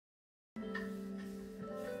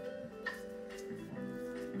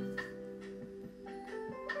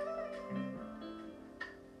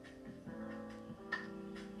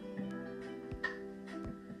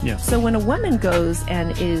Yeah. So when a woman goes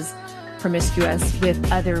and is promiscuous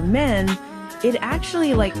with other men, it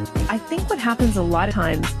actually, like, I think what happens a lot of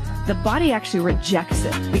times, the body actually rejects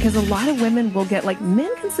it, because a lot of women will get, like,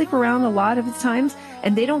 men can sleep around a lot of the times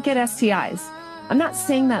and they don't get STIs. I'm not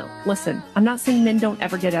saying that, listen, I'm not saying men don't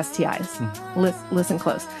ever get STIs. Listen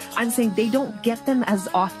close. I'm saying they don't get them as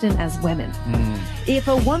often as women. If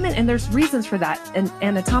a woman, and there's reasons for that, and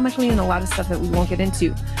anatomically and a lot of stuff that we won't get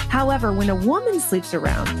into. However, when a woman sleeps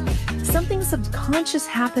around, something subconscious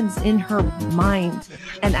happens in her mind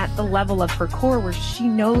and at the level of her core where she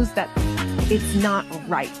knows that it's not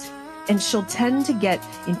right. And she'll tend to get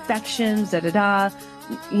infections,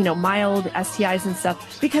 you know, mild STIs and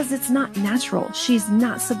stuff, because it's not natural. She's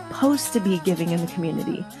not supposed to be giving in the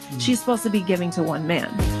community. She's supposed to be giving to one man.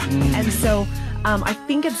 And so I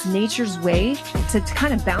think it's nature's way to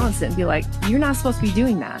kind of balance it and be like, you're not supposed to be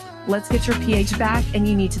doing that. Let's get your pH back, and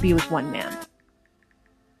you need to be with one man.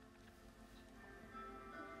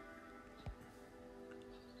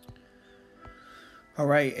 All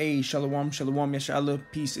right, hey, shalom, shalom, yashallah,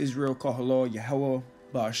 peace, Israel, kahalo, Yahweh,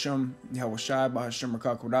 Ba'ashem, Yahweh Shai, Ba'ashem,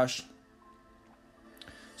 Rakah Kodash.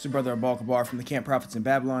 It's your brother Abal Kabar from the Camp Prophets in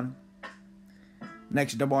Babylon.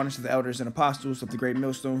 Next, double honors to the elders and apostles of the great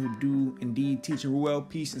millstone who do indeed teach and rule well.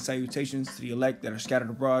 Peace and salutations to the elect that are scattered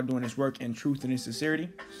abroad doing this work in truth and in sincerity.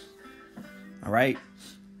 All right.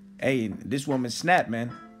 Hey, this woman snapped,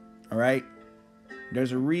 man. All right.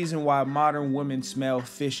 There's a reason why modern women smell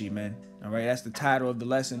fishy, man. All right. That's the title of the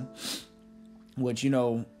lesson, which, you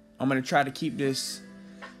know, I'm going to try to keep this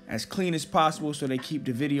as clean as possible so they keep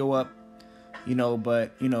the video up, you know,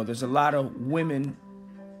 but, you know, there's a lot of women,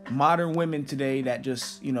 modern women today that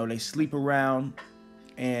just, you know, they sleep around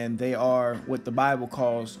and they are what the Bible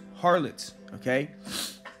calls harlots. Okay.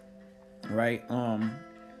 Right.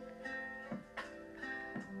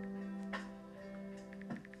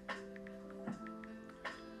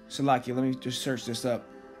 Salakia, let me just search this up.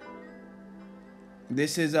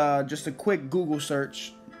 This is just a quick Google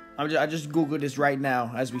search. I just Googled this right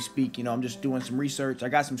now as we speak. You know, I'm just doing some research. I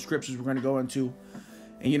got some scriptures we're going to go into.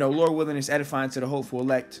 And, you know, Lord willing, it's edifying to the hopeful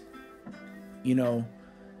elect. You know,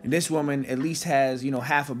 and this woman at least has, you know,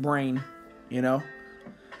 half a brain, you know.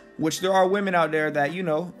 Which there are women out there that, you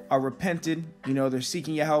know, are repented. You know, they're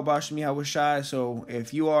seeking Yahweh Bashim, Yahweh Shai. So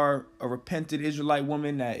if you are a repented Israelite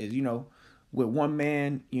woman that is, you know, with one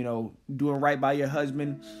man, you know, doing right by your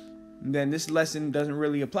husband, then this lesson doesn't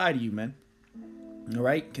really apply to you, man. All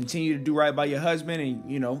right. Continue to do right by your husband. And,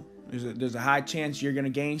 you know, there's a high chance you're going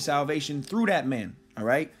to gain salvation through that man. All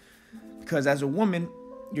right. Because as a woman,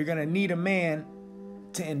 you're going to need a man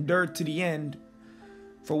to endure to the end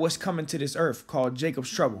for what's coming to this earth called Jacob's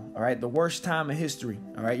trouble. All right. The worst time in history.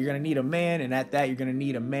 All right. You're going to need a man. And at that, you're going to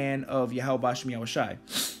need a man of Yahweh Bashim Yahweh Shai.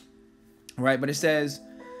 All right. But it says,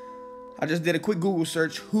 I just did a quick Google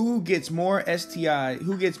search. Who gets more STI?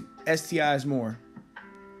 Who gets STIs more?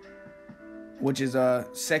 Which is a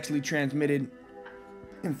sexually transmitted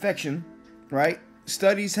infection, right?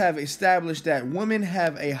 Studies have established that women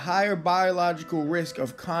have a higher biological risk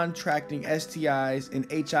of contracting STIs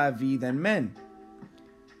and HIV than men,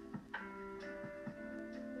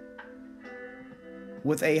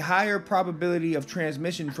 with a higher probability of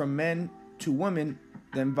transmission from men to women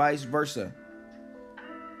than vice versa.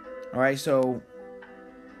 All right, so,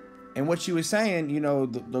 and what she was saying, you know,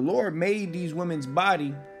 the Lord made these women's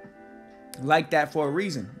body like that for a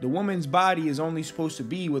reason. The woman's body is only supposed to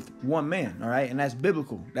be with one man, all right? And that's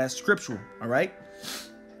biblical. That's scriptural, all right?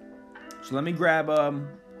 So let me grab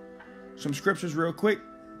some scriptures real quick.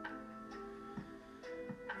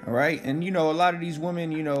 All right? And, you know, a lot of these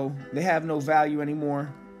women, you know, they have no value anymore.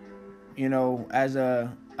 You know, as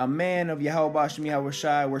a man of Yahweh Bashim Yahweh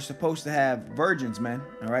Shai, we're supposed to have virgins, man,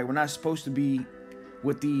 all right? We're not supposed to be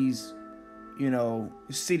with these, you know,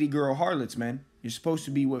 city girl harlots, man. You're supposed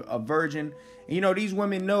to be with a virgin. And, you know, these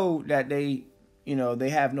women know that they, you know, they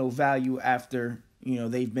have no value after, you know,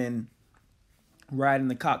 they've been riding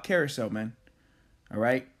the cock carousel, man. All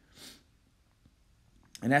right.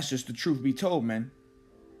 And that's just the truth be told, man.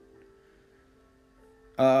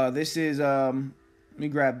 This is, let me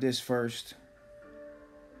grab this first.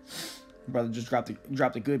 Brother just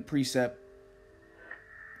dropped a good precept.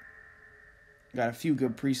 Got a few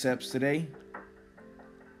good precepts today.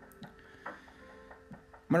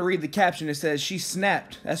 I'm going to read the caption. It says, she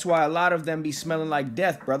snapped. That's why a lot of them be smelling like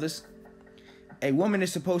death, brothers. A woman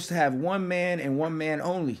is supposed to have one man and one man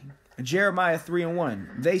only. Jeremiah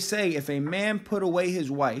 3:1. They say if a man put away his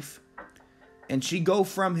wife and she go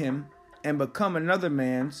from him and become another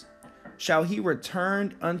man's, shall he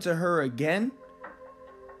return unto her again?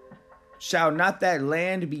 Shall not that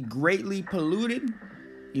land be greatly polluted?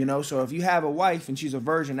 You know, so if you have a wife and she's a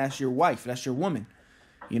virgin, that's your wife, that's your woman.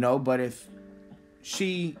 You know, but if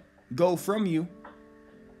she go from you,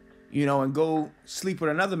 you know, and go sleep with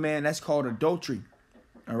another man, that's called adultery.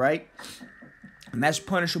 All right? And that's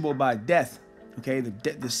punishable by death. Okay?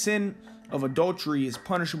 The sin of adultery is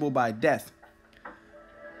punishable by death.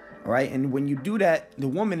 All right? And when you do that, the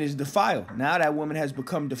woman is defiled. Now that woman has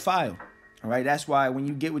become defiled. All right? That's why when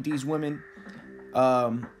you get with these women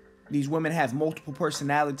have multiple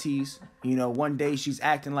personalities. You know, one day she's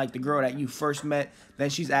acting like the girl that you first met, then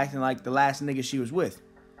she's acting like the last nigga she was with.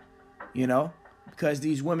 You know, because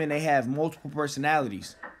these women, they have multiple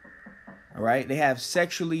personalities. All right, they have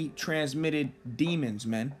sexually transmitted demons,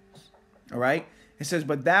 men. All right, it says,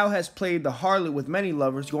 but thou hast played the harlot with many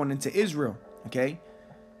lovers, going into Israel. Okay,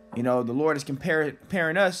 you know, the Lord is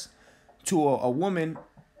comparing us to a woman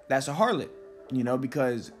that's a harlot. You know,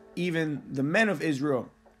 because even the men of Israel,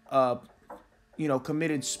 you know,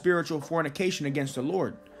 committed spiritual fornication against the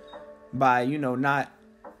Lord by, you know, not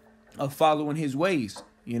following his ways.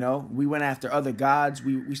 You know, we went after other gods.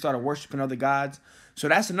 We started worshiping other gods. So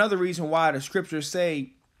that's another reason why the scriptures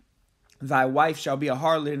say, thy wife shall be a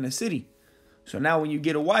harlot in the city. So now when you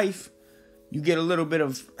get a wife, you get a little bit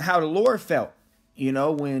of how the Lord felt, you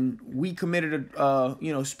know, when we committed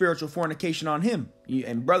you know, spiritual fornication on him.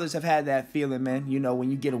 And brothers have had that feeling, man. You know,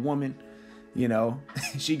 when you get a woman, you know,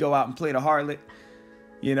 she go out and play the harlot,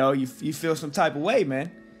 you know, you feel some type of way,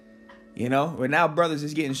 man. You know, but now brothers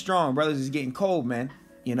is getting strong. Brothers is getting cold, man.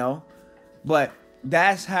 You know, but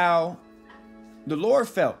that's how the Lord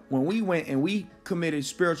felt when we went and we committed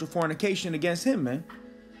spiritual fornication against him, man.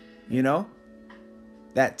 You know,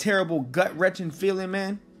 that terrible gut-wrenching feeling,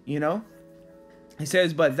 man. You know, he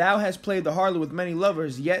says, but thou hast played the harlot with many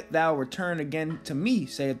lovers, yet thou return again to me,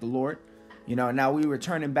 saith the Lord. You know, now we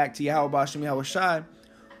returning back to Yahweh Bashem Yahweh Shai,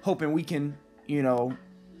 hoping we can, you know,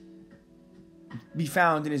 be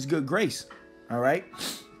found in his good grace. All right.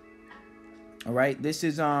 All right, this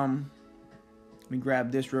is, let me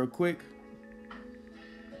grab this real quick.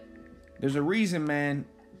 There's a reason, man.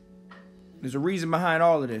 There's a reason behind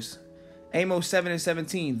all of this. Amos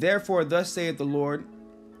 7:17. Therefore, thus saith the Lord,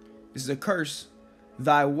 this is a curse,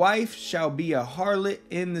 thy wife shall be a harlot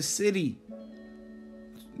in the city.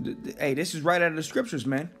 Hey, this is right out of the scriptures,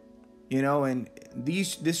 man. You know, and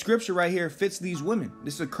this scripture right here fits these women.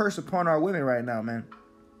 This is a curse upon our women right now, man.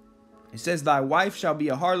 It says, thy wife shall be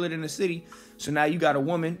a harlot in the city. So now you got a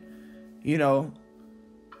woman, you know,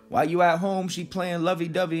 while you at home, she playing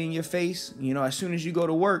lovey-dovey in your face. You know, as soon as you go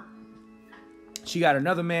to work, she got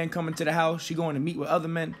another man coming to the house. She going to meet with other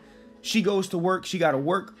men. She goes to work. She got a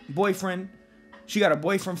work boyfriend. She got a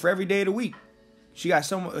boyfriend for every day of the week. She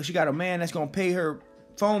got a man that's going to pay her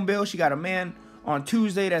phone bill. She got a man on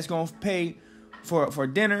Tuesday that's going to pay for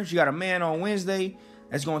dinner. She got a man on Wednesday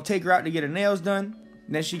that's going to take her out to get her nails done.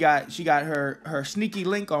 And then she got her sneaky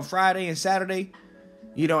link on Friday and Saturday,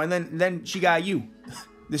 you know, and then she got you,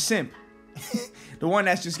 the simp, the one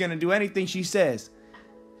that's just going to do anything she says.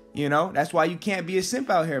 You know, that's why you can't be a simp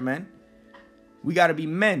out here, man. We got to be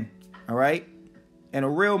men. All right. And a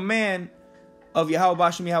real man of Yahweh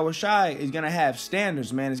Bashem Yahweh Shai is going to have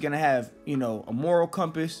standards, man. It's going to have, you know, a moral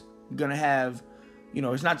compass. Going to have, you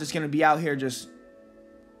know, it's not just going to be out here just,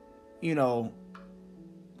 you know,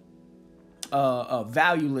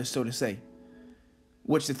 valueless, so to say.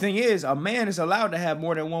 Which the thing is, a man is allowed to have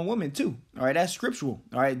more than one woman too. All right, that's scriptural.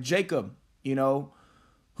 All right, Jacob, you know,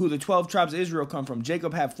 who the 12 tribes of Israel come from.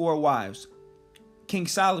 Jacob had 4 wives. King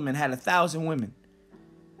Solomon had 1,000 women.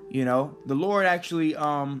 You know, the Lord actually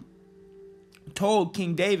told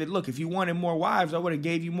King David, look, if you wanted more wives, I would have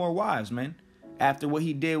gave you more wives, man. After what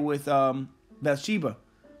he did with Bathsheba.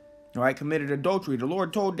 All right, committed adultery. The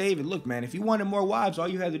Lord told David, look, man, if you wanted more wives, all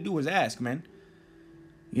you had to do was ask, man.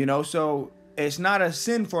 You know, so it's not a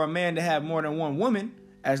sin for a man to have more than one woman,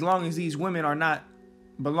 as long as these women are not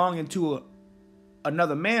belonging to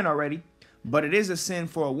another man already. But it is a sin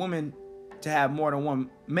for a woman to have more than one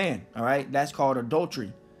man. All right, that's called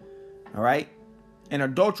adultery. All right, and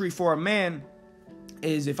adultery for a man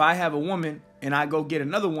is if I have a woman and I go get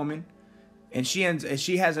another woman and she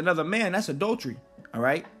has another man, that's adultery. All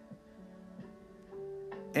right.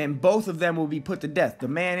 And both of them will be put to death, the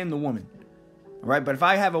man and the woman. All right. But if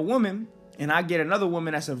I have a woman and I get another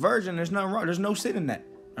woman that's a virgin, there's nothing wrong. There's no sin in that.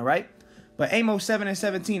 All right. But Amos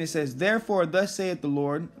 7:17, it says, therefore, thus saith the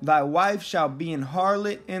Lord, thy wife shall be an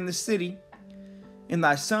harlot in the city, and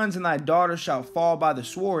thy sons and thy daughters shall fall by the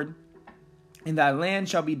sword, and thy land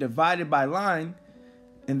shall be divided by line,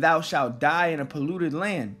 and thou shalt die in a polluted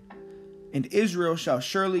land. And Israel shall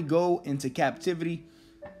surely go into captivity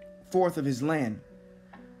forth of his land.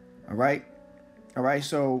 All right. All right.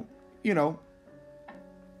 So, you know,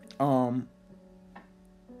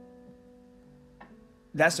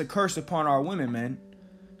 that's a curse upon our women, man.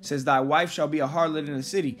 It says, thy wife shall be a harlot in the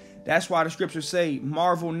city. That's why the scriptures say,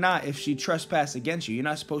 marvel not if she trespass against you. You're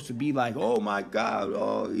not supposed to be like, oh my God,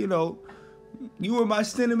 oh, you know, you were my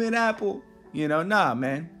cinnamon apple. You know, nah,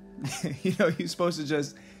 man. You know, you're supposed to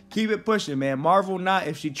just keep it pushing, man. Marvel not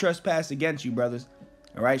if she trespass against you, brothers.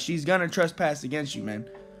 All right. She's going to trespass against you, man.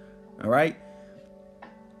 All right.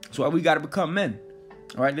 That's why we got to become men.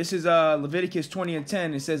 All right. This is Leviticus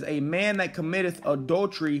 20:10. It says, a man that committeth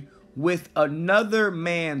adultery with another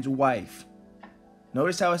man's wife.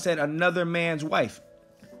 Notice how it said another man's wife.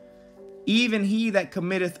 Even he that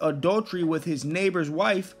committeth adultery with his neighbor's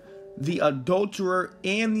wife, the adulterer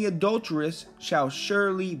and the adulteress shall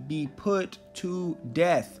surely be put to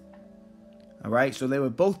death. All right. So they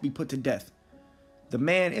would both be put to death. The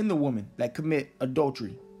man and the woman that commit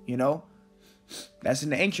adultery, you know, that's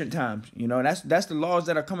in the ancient times, you know, that's the laws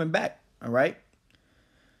that are coming back. All right.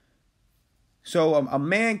 So a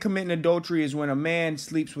man committing adultery is when a man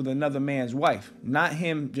sleeps with another man's wife, not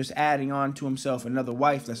him just adding on to himself another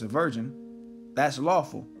wife that's a virgin. That's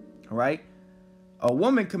lawful. All right. A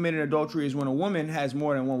woman committing adultery is when a woman has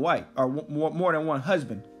more than one wife or more than one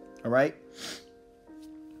husband. All right.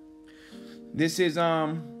 This is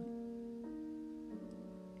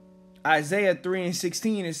Isaiah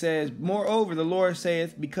 3:16. It says, moreover, the Lord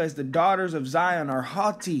saith, because the daughters of Zion are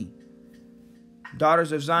haughty.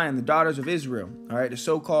 Daughters of Zion, the daughters of Israel. All right. The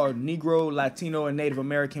so-called Negro, Latino, and Native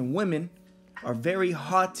American women are very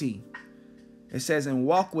haughty. It says, and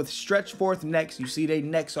walk with stretched forth necks. You see their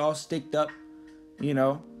necks all sticked up, you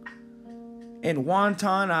know, and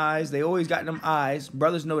wanton eyes. They always got them eyes.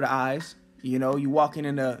 Brothers know the eyes. You know, you walking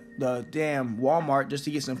in the damn Walmart just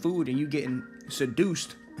to get some food and you getting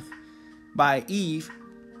seduced by Eve,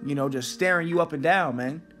 you know, just staring you up and down,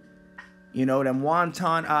 man. You know, them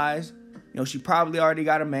wanton eyes. You know, she probably already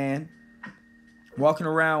got a man. Walking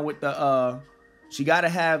around with the, she got to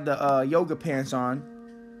have the yoga pants on.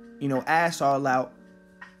 You know, ass all out.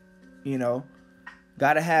 You know,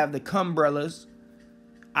 got to have the cumbrellas.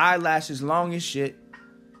 Eyelashes long as shit.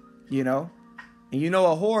 You know. And you know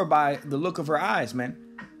a whore by the look of her eyes, man.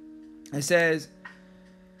 It says,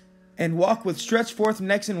 and walk with stretched forth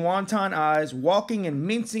necks and wanton eyes, walking and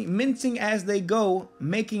mincing as they go,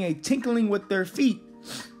 making a tinkling with their feet.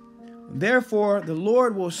 Therefore, the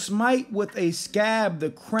Lord will smite with a scab the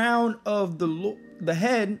crown of the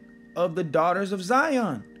head of the daughters of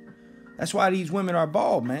Zion. That's why these women are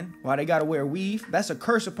bald, man. Why they got to wear weave. That's a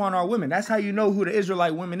curse upon our women. That's how you know who the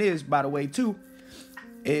Israelite woman is, by the way, too.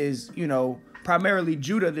 Is, you know, primarily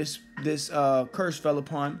Judah, this curse fell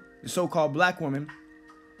upon, the so-called black woman.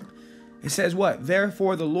 It says what?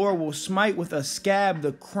 Therefore, the Lord will smite with a scab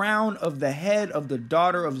the crown of the head of the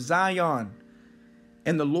daughter of Zion.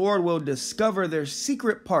 And the Lord will discover their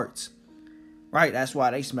secret parts. Right, that's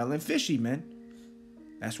why they smelling fishy, man.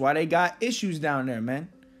 That's why they got issues down there, man.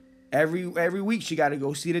 Every week she got to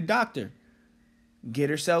go see the doctor. Get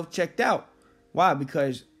herself checked out. Why?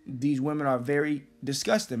 Because these women are very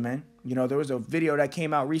disgusting, man. You know, there was a video that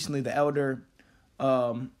came out recently. The elder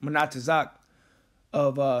Manatazak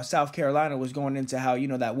of South Carolina was going into how, you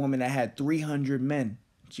know, that woman that had 300 men.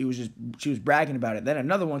 She was bragging about it. Then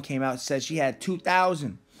another one came out and said she had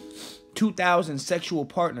 2,000 sexual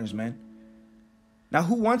partners, man. Now,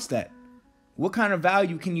 who wants that? What kind of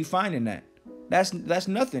value can you find in that? That's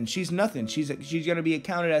nothing. She's nothing. She's gonna be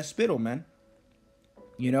accounted as spittle, man.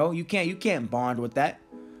 You know, you can't bond with that.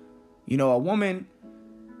 You know, a woman,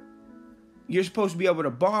 you're supposed to be able to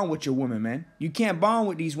bond with your woman, man. You can't bond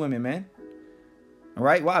with these women, man. All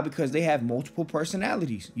right, why? Because they have multiple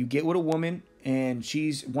personalities. You get with a woman and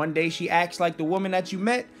one day she acts like the woman that you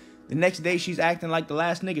met. The next day she's acting like the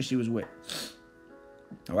last nigga she was with.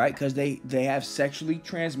 All right, because they have sexually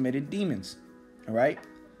transmitted demons. All right,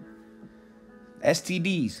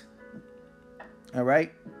 STDs. All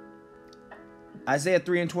right. Isaiah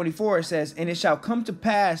 3:24, it says, and it shall come to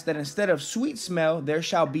pass that instead of sweet smell, there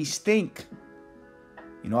shall be stink.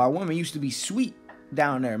 You know, our woman used to be sweet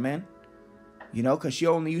down there, man. You know, because she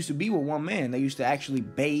only used to be with one man. They used to actually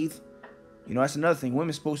bathe. You know, that's another thing.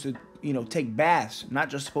 Women's supposed to, you know, take baths, not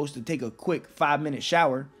just supposed to take a quick 5-minute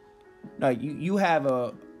shower. No, you have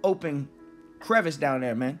a open crevice down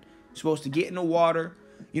there, man. You're supposed to get in the water.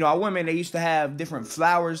 You know, our women, they used to have different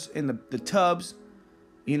flowers in the tubs.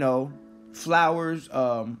 You know, flowers,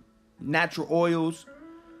 natural oils,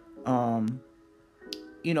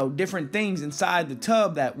 you know, different things inside the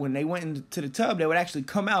tub that when they went into the tub, they would actually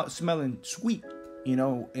come out smelling sweet, you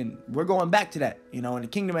know, and we're going back to that, you know, in the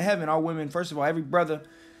kingdom of heaven, our women, first of all, every brother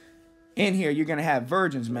In here, you're going to have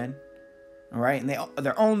virgins, man. All right? And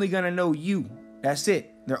they're only going to know you. That's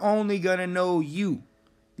it. They're only going to know you.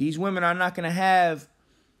 These women are not going to have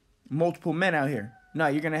multiple men out here. No,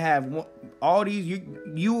 you're going to have all these.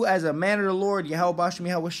 You as a man of the Lord, Yahweh,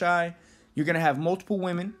 you're going to have multiple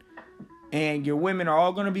women. And your women are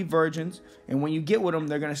all going to be virgins. And when you get with them,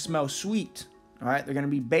 they're going to smell sweet. All right? They're going to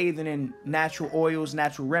be bathing in natural oils,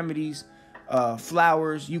 natural remedies,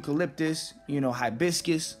 flowers, eucalyptus,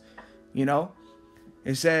 hibiscus,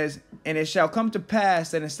 It says, and it shall come to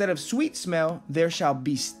pass that instead of sweet smell, there shall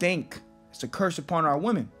be stink. It's a curse upon our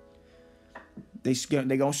women. They going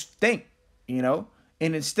to stink, And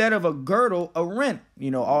instead of a girdle, a rent,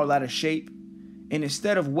 all out of shape. And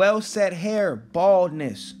instead of well-set hair,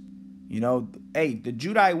 baldness. Hey, the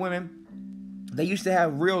Judite women, they used to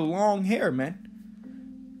have real long hair, man.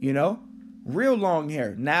 Real long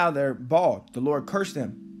hair. Now they're bald. The Lord cursed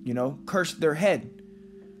them, cursed their head.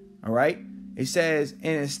 All right. It says,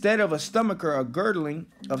 and instead of a stomacher, a girdling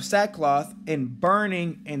of sackcloth, and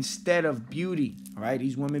burning instead of beauty. All right.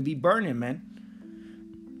 These women be burning, man.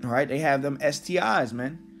 All right. They have them STIs,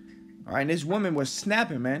 man. All right. And this woman was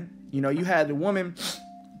snapping, man. You had the woman.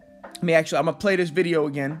 I'm going to play this video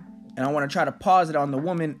again. And I want to try to pause it on the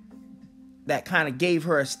woman that kind of gave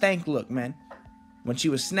her a stank look, man, when she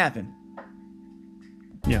was snapping.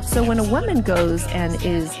 Yeah. So when a woman goes and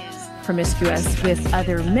is promiscuous with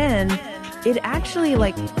other men, it actually,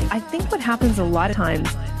 I think what happens a lot of times,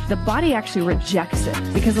 the body actually rejects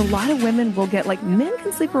it. Because a lot of women will get, men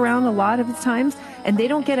can sleep around a lot of the times, and they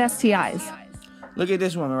don't get STIs. Look at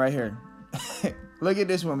this woman right here. Look at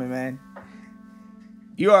this woman, man.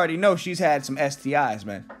 You already know she's had some STIs,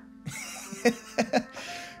 man.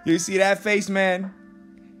 You see that face, man?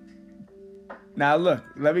 Now look,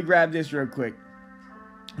 let me grab this real quick.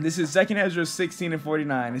 This is 2 Ezra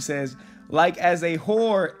 16:49. It says, like as a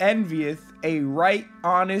whore envieth a right,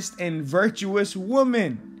 honest, and virtuous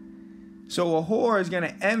woman. So a whore is going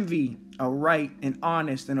to envy a right, and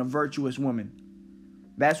honest, and a virtuous woman.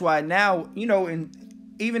 That's why now, and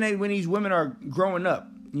even when these women are growing up,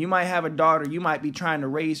 you might have a daughter, you might be trying to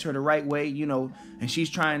raise her the right way, and she's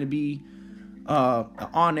trying to be an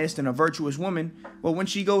honest and a virtuous woman. But when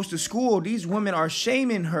she goes to school, these women are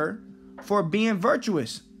shaming her for being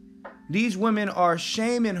virtuous. These women are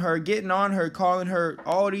shaming her, getting on her, calling her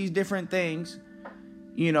all these different things,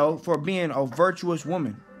 for being a virtuous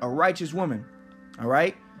woman, a righteous woman. All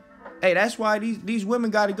right. Hey, that's why these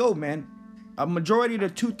women got to go, man. A majority of the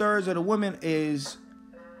 2/3 of the women is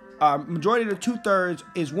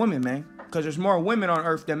women, man, because there's more women on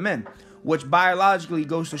earth than men, which biologically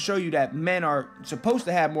goes to show you that men are supposed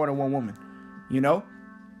to have more than one woman,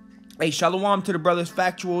 Hey, shalom to the brothers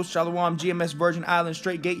Factuals, shalom GMS Virgin Island,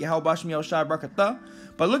 Straight Gate, Yahweh Bashmi El Shai Barakatah.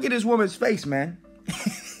 But look at this woman's face, man.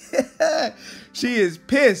 She is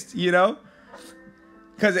pissed,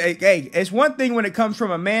 Because, hey, it's one thing when it comes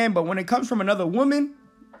from a man, but when it comes from another woman,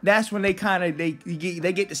 that's when they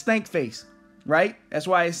get the stank face. Right? That's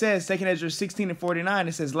why it says, 2 Ezra 16:49,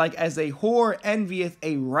 it says, like as a whore envieth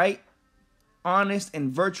a right, honest,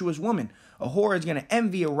 and virtuous woman. A whore is going to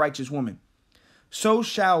envy a righteous woman. So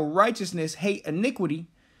shall righteousness hate iniquity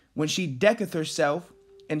when she decketh herself,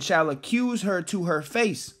 and shall accuse her to her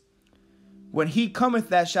face. When he cometh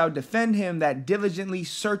that shall defend him that diligently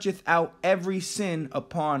searcheth out every sin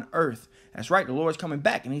upon earth. That's right. The Lord's coming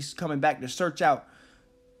back, and he's coming back to search out,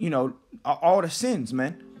 all the sins,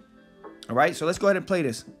 man. All right, so let's go ahead and play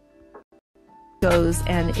this. Goes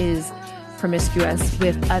and is promiscuous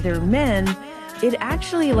with other men, it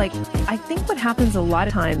actually, I think what happens a lot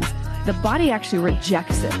of times, the body actually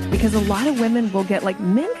rejects it. Because a lot of women will get,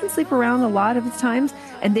 men can sleep around a lot of the times,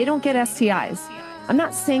 and they don't get STIs. I'm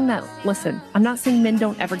not saying that, listen, I'm not saying men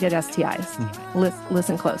don't ever get STIs.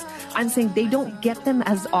 Listen close. I'm saying they don't get them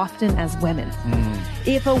as often as women.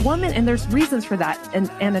 If a woman, and there's reasons for that, and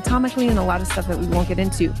anatomically and a lot of stuff that we won't get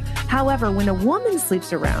into. However, when a woman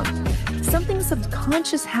sleeps around, something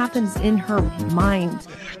subconscious happens in her mind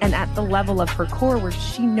and at the level of her core where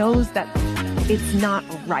she knows that it's not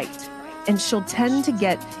right. And she'll tend to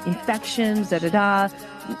get infections,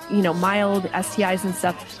 mild STIs and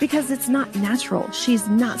stuff, because it's not natural. She's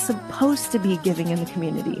not supposed to be giving in the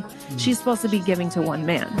community. She's supposed to be giving to one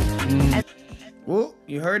man. Well,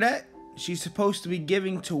 you heard that? She's supposed to be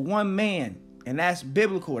giving to one man. And that's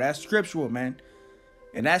biblical. That's scriptural, man.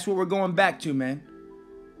 And that's what we're going back to, man.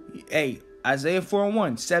 Hey, Isaiah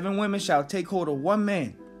 4:1, 7 women shall take hold of one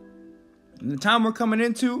man. And the time we're coming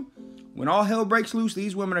into, when all hell breaks loose,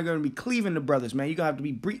 these women are going to be cleaving the brothers, man. You're going to have to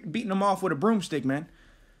be beating them off with a broomstick, man.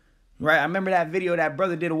 Right? I remember that video that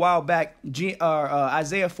brother did a while back.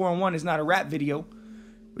 Isaiah 4:1 is not a rap video.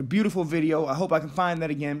 A beautiful video. I hope I can find that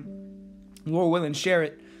again. Lord willing, share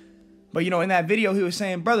it. But, in that video, he was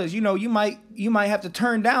saying, brothers, you might have to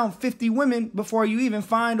turn down 50 women before you even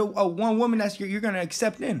find a one woman that's you're going to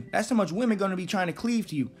accept in. That's how much women going to be trying to cleave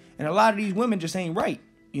to you. And a lot of these women just ain't right.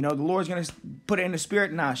 The Lord's going to put it in the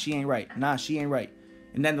spirit. Nah, she ain't right. Nah, she ain't right.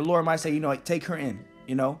 And then the Lord might say, take her in.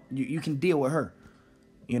 You can deal with her.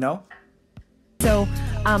 So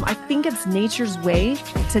I think it's nature's way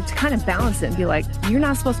to kind of balance it and be like, you're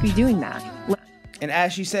not supposed to be doing that. And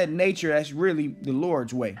as she said, nature, that's really the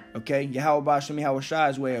Lord's way, okay? Yahweh Bashem, Yahweh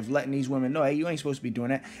Shai's way of letting these women know, hey, you ain't supposed to be doing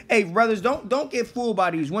that. Hey, brothers, don't get fooled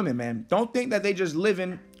by these women, man. Don't think that they just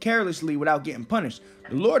living carelessly without getting punished.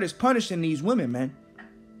 The Lord is punishing these women, man.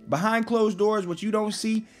 Behind closed doors, what you don't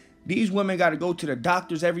see, these women got to go to the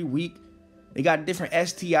doctors every week. They got different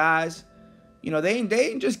STIs. They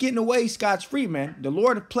ain't just getting away scotch-free, man. The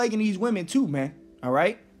Lord is plaguing these women too, man. All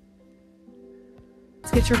right?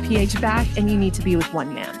 Let's get your pH back, and you need to be with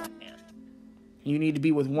one man. You need to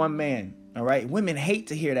be with one man. All right? Women hate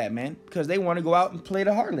to hear that, man, because they want to go out and play the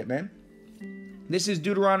harlot, man. This is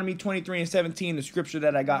Deuteronomy 23:17, the scripture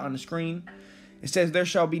that I got on the screen. It says, there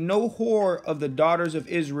shall be no whore of the daughters of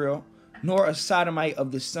Israel, nor a sodomite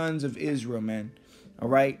of the sons of Israel, man. All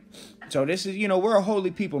right? So this is, we're a holy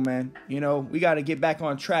people, man. We got to get back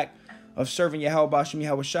on track of serving Yahweh Bashem,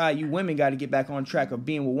 Yahweh Shai. You women got to get back on track of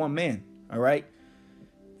being with one man. All right?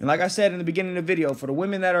 And like I said in the beginning of the video, for the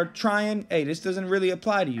women that are trying, hey, this doesn't really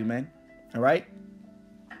apply to you, man. All right?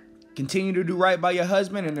 Continue to do right by your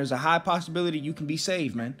husband, and there's a high possibility you can be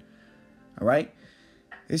saved, man. All right?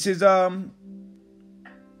 This is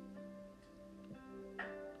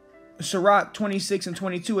Sirach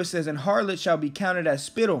 26:22. It says, and harlot shall be counted as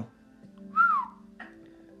spittle,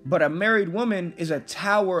 but a married woman is a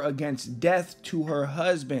tower against death to her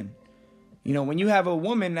husband. When you have a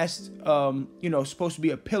woman that's, supposed to be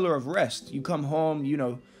a pillar of rest. You come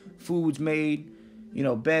home, food's made,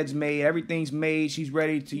 bed's made, everything's made. She's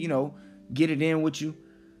ready to, get it in with you,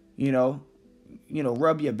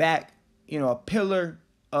 rub your back, a pillar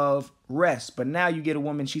of rest. But now you get a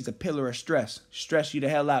woman, she's a pillar of stress. Stress you the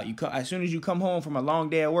hell out. As soon as you come home from a long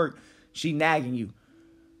day at work, she nagging you.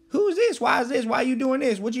 Who's this? Why is this? Why are you doing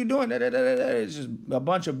this? What you doing? It's just a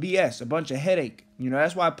bunch of BS, a bunch of headache.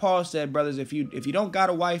 That's why Paul said, brothers, if you don't got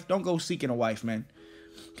a wife, don't go seeking a wife, man.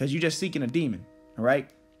 Because you're just seeking a demon, all right?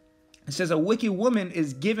 It says a wicked woman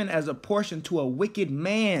is given as a portion to a wicked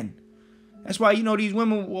man. That's why, these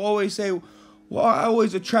women will always say, well, I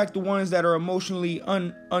always attract the ones that are emotionally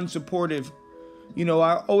unsupportive.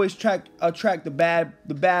 I always attract the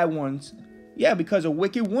bad ones. Yeah, because a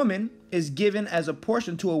wicked woman is given as a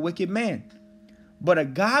portion to a wicked man. But a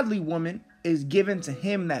godly woman is given to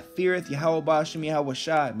him that feareth Yahweh Bashem, Yahweh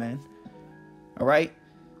Shai, man. All right?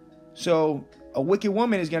 So a wicked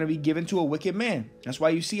woman is going to be given to a wicked man. That's why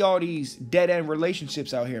you see all these dead-end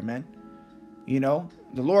relationships out here, man. The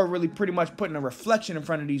Lord really pretty much putting a reflection in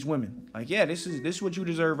front of these women. Like, yeah, this is what you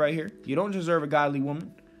deserve right here. You don't deserve a godly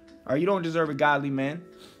woman. Or you don't deserve a godly man.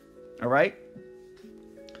 All right?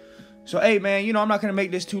 So, hey, man, I'm not going to make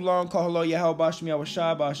this too long. Call hello, Yahweh Bashem, Yahweh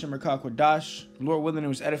Shai, Bashem Rakakwadash. Lord willing, it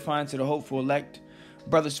was edifying to the hopeful elect.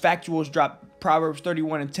 Brothers Factuals drop Proverbs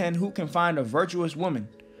 31:10. Who can find a virtuous woman?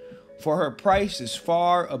 For her price is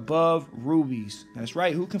far above rubies. That's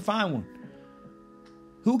right. Who can find one?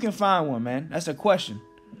 Who can find one, man? That's a question.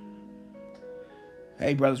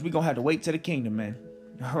 Hey, brothers, we're going to have to wait to the kingdom, man.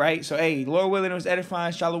 All right? So, hey, Lord willing, it was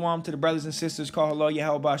edifying. Shalom to the brothers and sisters. Call hello,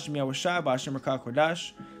 Yahweh Bashem, Yahweh Shai, Bashem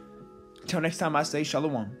Rakakwadash. Until next time, I say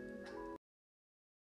shalom.